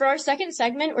For our second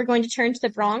segment, we're going to turn to the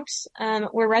Bronx,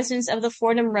 where residents of the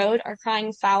Fordham Road are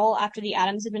crying foul after the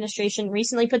Adams administration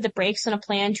recently put the brakes on a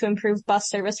plan to improve bus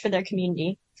service for their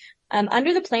community.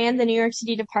 Under the plan, the New York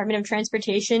City Department of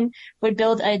Transportation would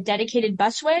build a dedicated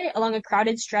busway along a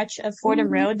crowded stretch of Fordham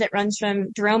Road that runs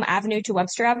from Jerome Avenue to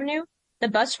Webster Avenue. The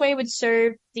busway would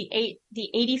serve the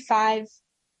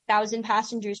 85,000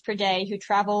 passengers per day who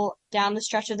travel down the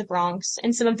stretch of the Bronx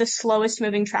and some of the slowest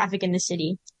moving traffic in the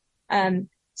city.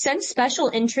 Since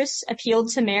special interests appealed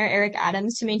to Mayor Eric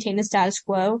Adams to maintain the status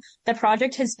quo, the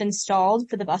project has been stalled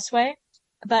for the busway,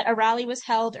 but a rally was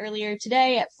held earlier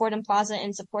today at Fordham Plaza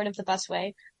in support of the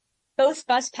busway. Both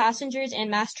bus passengers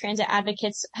and mass transit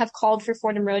advocates have called for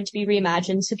Fordham Road to be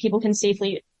reimagined so people can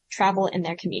safely travel in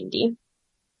their community.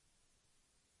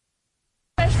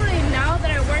 Especially now that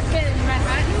I work in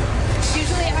Manhattan,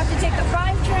 usually I have to take the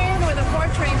 5 train or the 4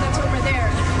 train that's over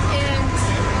there. And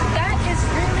that is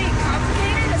really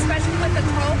complicated, especially with the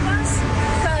 12 bus,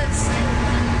 because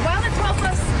while the 12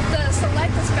 bus, the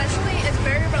Select especially, is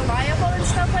very reliable and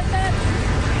stuff like that,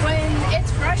 when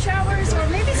it's rush hours, or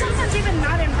maybe sometimes even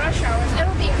not in rush hours,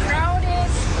 it'll be crowded,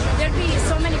 there'd be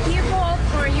so many people,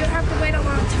 or you have to wait a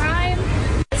long time.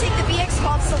 I take the BX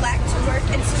called Select to work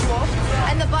and school,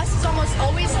 and the bus is almost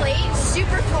always late,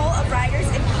 super full of riders,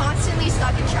 and constantly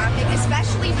stuck in traffic,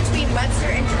 especially between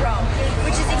Webster and Jerome,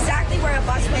 which is exactly where a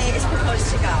busway is proposed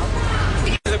to go.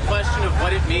 It's a question of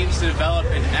what it means to develop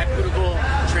an equitable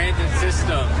transit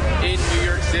system in New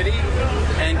York City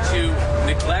and to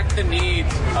neglect the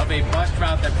needs of a bus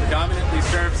route that predominantly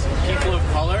serves people of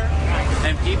color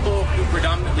and people who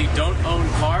predominantly don't own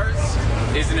cars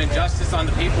is an injustice on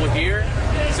the people here.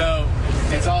 So,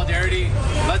 in solidarity,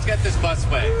 let's get this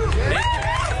busway. Thank you.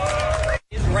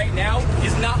 Right now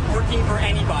is not working for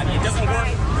anybody. It doesn't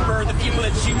work for the people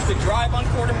that choose to drive on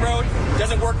Fordham Road. It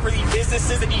doesn't work for the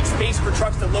businesses that need space for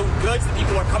trucks to load goods that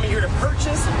people are coming here to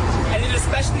purchase. And it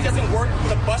especially doesn't work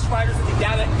for the bus riders that the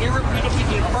data irrefutably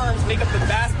confirms make up the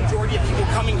vast majority of people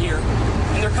coming here.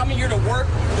 And they're coming here to work,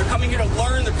 they're coming here to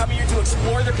learn, they're coming here to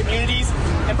explore their communities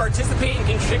and participate and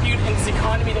contribute in this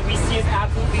economy that we see as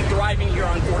absolutely thriving here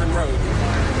on Fordham Road.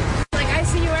 I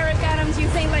see you, Eric Adams, you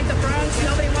think like the Bronx,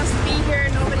 nobody wants to be here,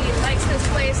 nobody likes this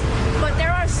place, but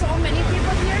there are so many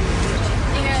people here,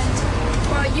 and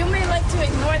while you may like to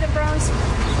ignore the Bronx,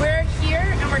 we're here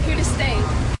and we're here to stay.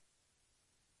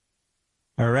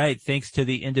 All right, thanks to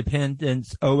the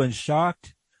Independent's Owen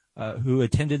Schacht, who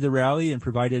attended the rally and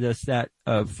provided us that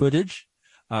footage.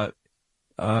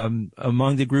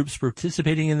 Among the groups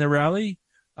participating in the rally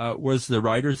was the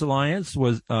Riders Alliance,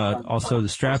 was also the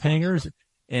Strap Hangers,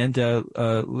 and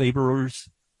Laborers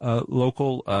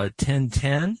Local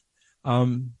 1010.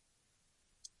 And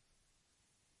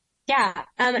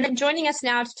then joining us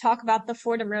now to talk about the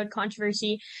Fordham Road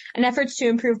controversy and efforts to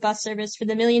improve bus service for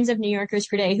the millions of New Yorkers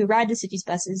per day who ride the city's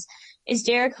buses is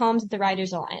Derrick Holmes of the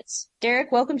Riders Alliance.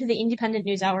 Derrick, welcome to the Independent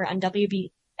News Hour on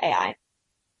WBAI.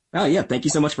 Oh, yeah. Thank you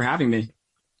so much for having me.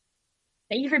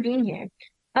 Thank you for being here.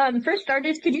 For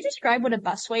starters, could you describe what a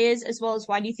busway is, as well as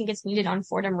why do you think it's needed on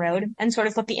Fordham Road, and sort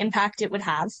of what the impact it would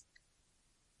have?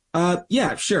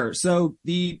 Yeah, sure. So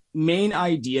the main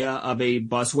idea of a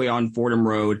busway on Fordham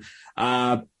Road,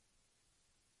 so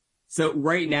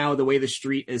right now, the way the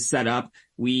street is set up,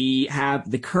 we have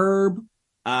the curb,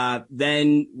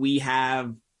 then we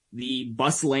have the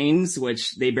bus lanes,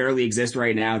 which they barely exist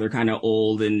right now. They're kind of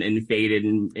old and faded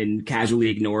and casually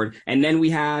ignored. And then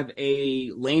we have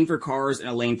a lane for cars and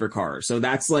a lane for cars. So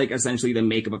that's like essentially the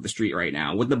makeup of the street right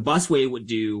now. What the busway would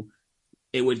do,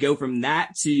 it would go from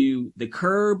that to the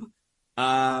curb.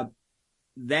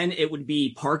 Then it would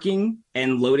be parking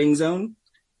and loading zone.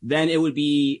 Then it would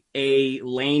be a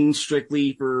lane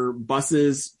strictly for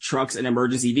buses, trucks, and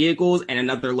emergency vehicles, and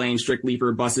another lane strictly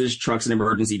for buses, trucks, and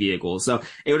emergency vehicles. So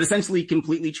it would essentially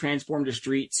completely transform the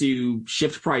street to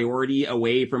shift priority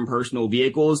away from personal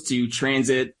vehicles to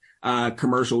transit,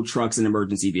 commercial trucks and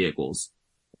emergency vehicles.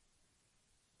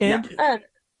 And oh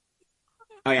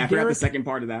yeah, I forgot the second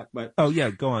part of that, but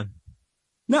go on.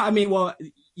 No, I mean, well,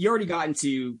 you already got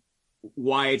into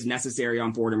why it's necessary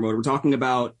on Fordham Road. We're talking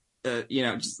about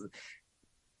just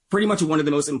pretty much one of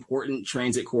the most important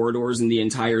transit corridors in the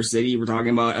entire city. We're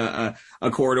talking about a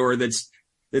corridor that's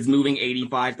moving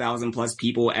 85,000 plus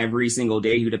people every single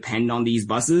day who depend on these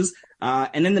buses.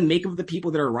 And then the makeup of the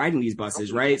people that are riding these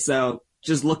buses, right? So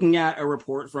just looking at a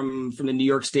report from the New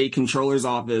York State Comptroller's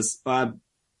Office,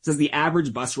 says the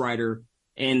average bus rider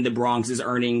in the Bronx is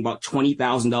earning about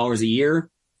 $20,000 a year.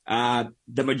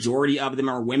 The majority of them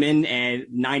are women, and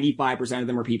 95% of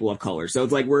them are people of color. So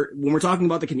it's like when we're talking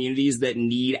about the communities that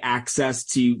need access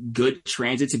to good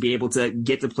transit to be able to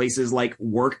get to places like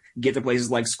work, get to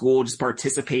places like school, just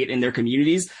participate in their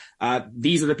communities.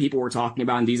 These are the people we're talking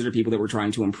about, and these are the people that we're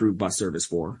trying to improve bus service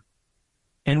for.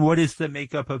 And what is the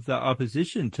makeup of the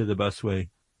opposition to the busway?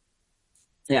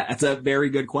 Yeah, that's a very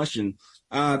good question.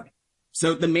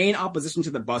 So the main opposition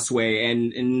to the busway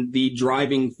and the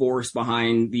driving force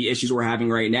behind the issues we're having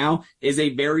right now is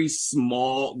a very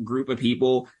small group of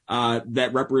people that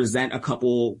represent a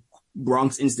couple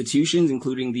Bronx institutions,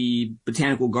 including the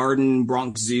Botanical Garden,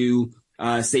 Bronx Zoo,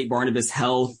 St. Barnabas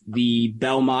Health, the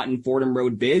Belmont and Fordham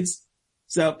Road bids.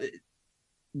 So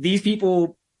these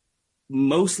people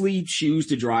mostly choose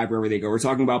to drive wherever they go. We're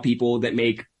talking about people that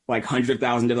make like hundreds of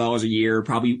thousands of dollars a year,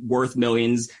 probably worth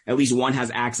millions. At least one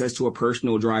has access to a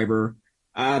personal driver.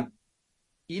 The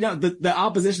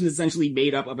opposition is essentially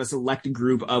made up of a select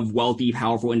group of wealthy,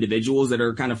 powerful individuals that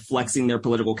are kind of flexing their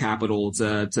political capital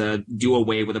to do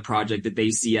away with a project that they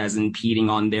see as impeding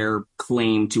on their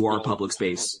claim to our public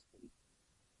space.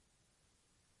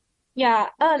 Yeah,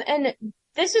 and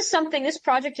this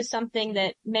project is something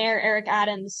that Mayor Eric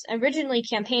Adams originally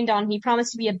campaigned on. He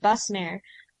promised to be a bus mayor.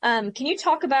 Can you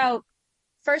talk about,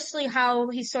 firstly, how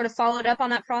he sort of followed up on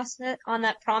that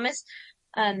promise,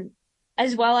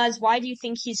 as well as why do you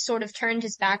think he's sort of turned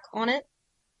his back on it?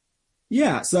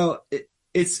 Yeah, so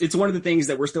it's one of the things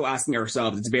that we're still asking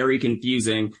ourselves. It's very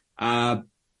confusing.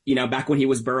 Back when he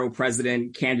was borough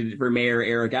president, candidate for mayor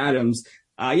Eric Adams,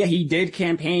 he did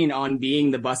campaign on being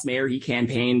the bus mayor. He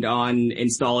campaigned on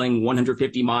installing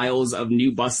 150 miles of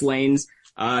new bus lanes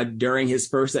during his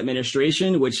first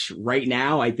administration, which right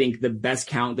now I think the best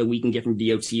count that we can get from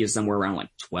DOT is somewhere around like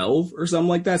 12 or something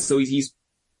like that. So he's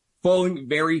falling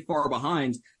very far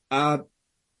behind.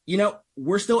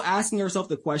 We're still asking ourselves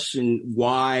the question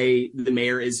why the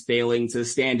mayor is failing to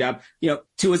stand up,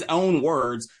 to his own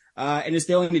words, and is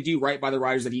failing to do right by the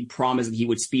riders that he promised that he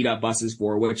would speed up buses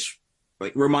for, which,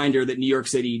 reminder that New York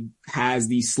City has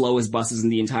the slowest buses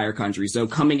in the entire country. So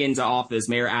coming into office,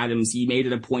 Mayor Adams, he made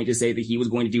it a point to say that he was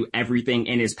going to do everything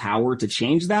in his power to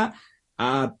change that.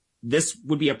 This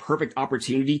would be a perfect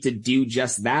opportunity to do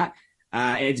just that.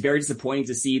 And it's very disappointing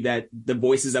to see that the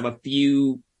voices of a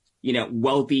few,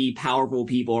 wealthy, powerful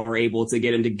people are able to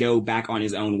get him to go back on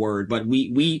his own word. But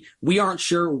we aren't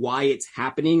sure why it's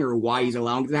happening or why he's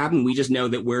allowing it to happen. We just know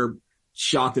that we're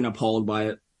shocked and appalled by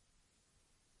it.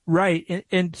 Right.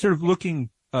 And sort of looking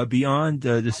beyond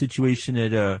the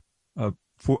situation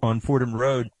on Fordham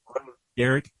Road,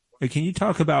 Derrick, can you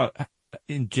talk about,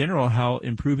 in general, how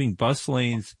improving bus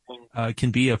lanes can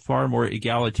be a far more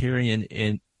egalitarian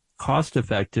and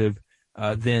cost-effective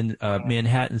than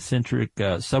Manhattan-centric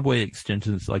subway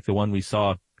extensions like the one we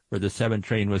saw where the 7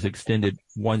 train was extended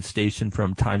one station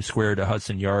from Times Square to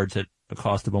Hudson Yards at a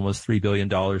cost of almost $3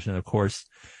 billion. And, of course,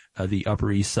 the Upper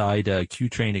East Side Q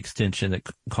train extension that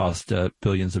cost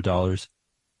billions of dollars.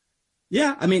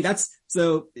 Yeah, I mean,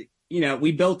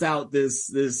 we built out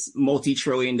this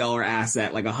multi-trillion-dollar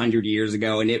asset like 100 years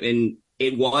ago, and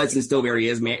it was and still very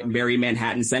is very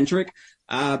Manhattan-centric.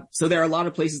 So there are a lot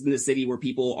of places in the city where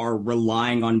people are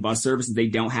relying on bus service. They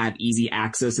don't have easy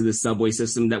access to the subway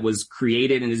system that was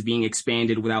created and is being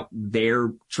expanded without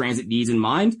their transit needs in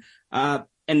mind.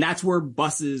 And that's where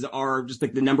buses are just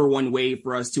like the number one way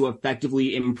for us to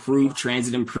effectively improve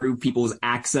transit, improve people's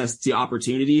access to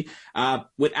opportunity,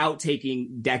 without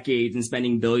taking decades and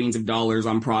spending billions of dollars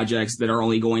on projects that are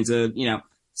only going to,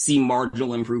 see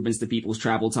marginal improvements to people's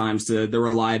travel times, to the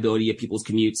reliability of people's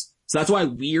commutes. So that's why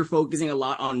we're focusing a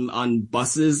lot on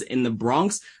buses in the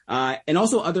Bronx, and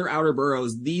also other outer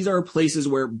boroughs. These are places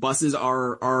where buses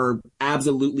are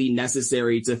absolutely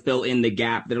necessary to fill in the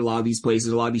gap that a lot of these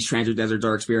places, a lot of these transit deserts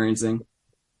are experiencing.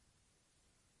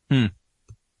 And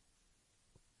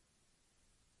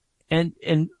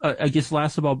I guess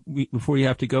last of all, before you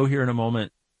have to go here in a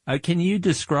moment, can you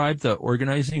describe the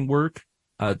organizing work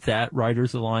that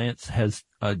Riders Alliance has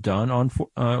done on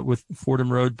with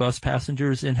Fordham Road bus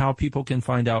passengers, and how people can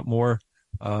find out more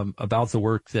about the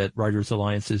work that Riders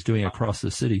Alliance is doing across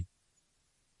the city?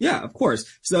 Yeah, of course.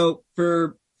 So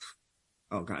it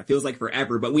feels like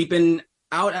forever, but we've been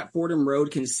out at Fordham Road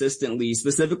consistently,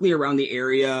 specifically around the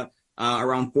area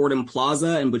around Fordham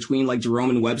Plaza and between like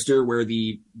Jerome and Webster, where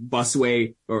the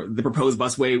busway or the proposed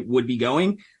busway would be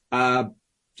going.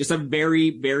 Just a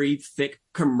very, very thick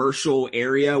commercial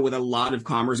area with a lot of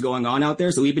commerce going on out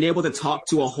there. So we've been able to talk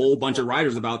to a whole bunch of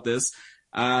riders about this.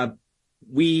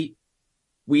 We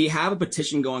we have a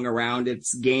petition going around.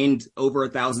 It's gained over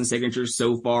 1,000 signatures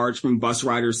so far. It's from bus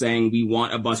riders saying we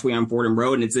want a busway on Fordham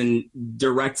Road, and it's in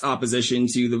direct opposition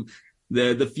to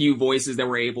the few voices that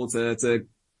were able to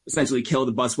essentially kill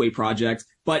the busway project.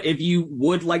 But if you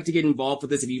would like to get involved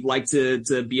with this, if you'd like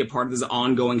to be a part of this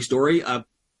ongoing story,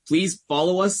 please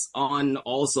follow us on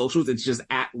all socials. It's just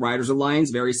at Riders Alliance,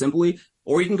 very simply.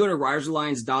 Or you can go to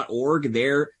ridersalliance.org.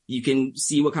 There you can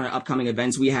see what kind of upcoming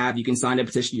events we have. You can sign a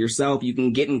petition yourself. You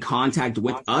can get in contact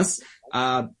with us,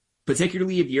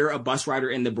 particularly if you're a bus rider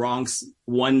in the Bronx,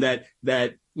 one that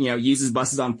uses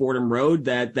buses on Fordham Road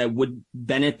that would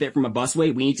benefit from a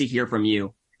busway. We need to hear from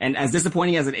you. And as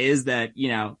disappointing as it is that,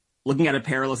 looking at a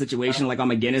parallel situation like on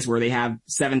McGinnis where they have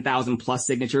 7,000 plus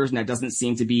signatures and that doesn't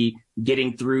seem to be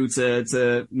getting through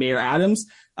to Mayor Adams.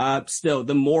 Still,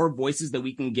 the more voices that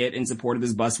we can get in support of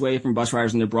this busway from bus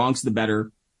riders in the Bronx, the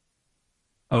better.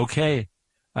 Okay.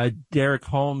 Derrick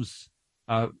Holmes,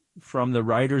 from the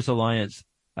Riders Alliance.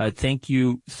 Thank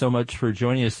you so much for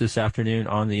joining us this afternoon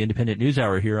on the Independent News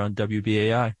Hour here on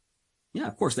WBAI. Yeah,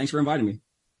 of course. Thanks for inviting me.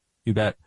 You bet.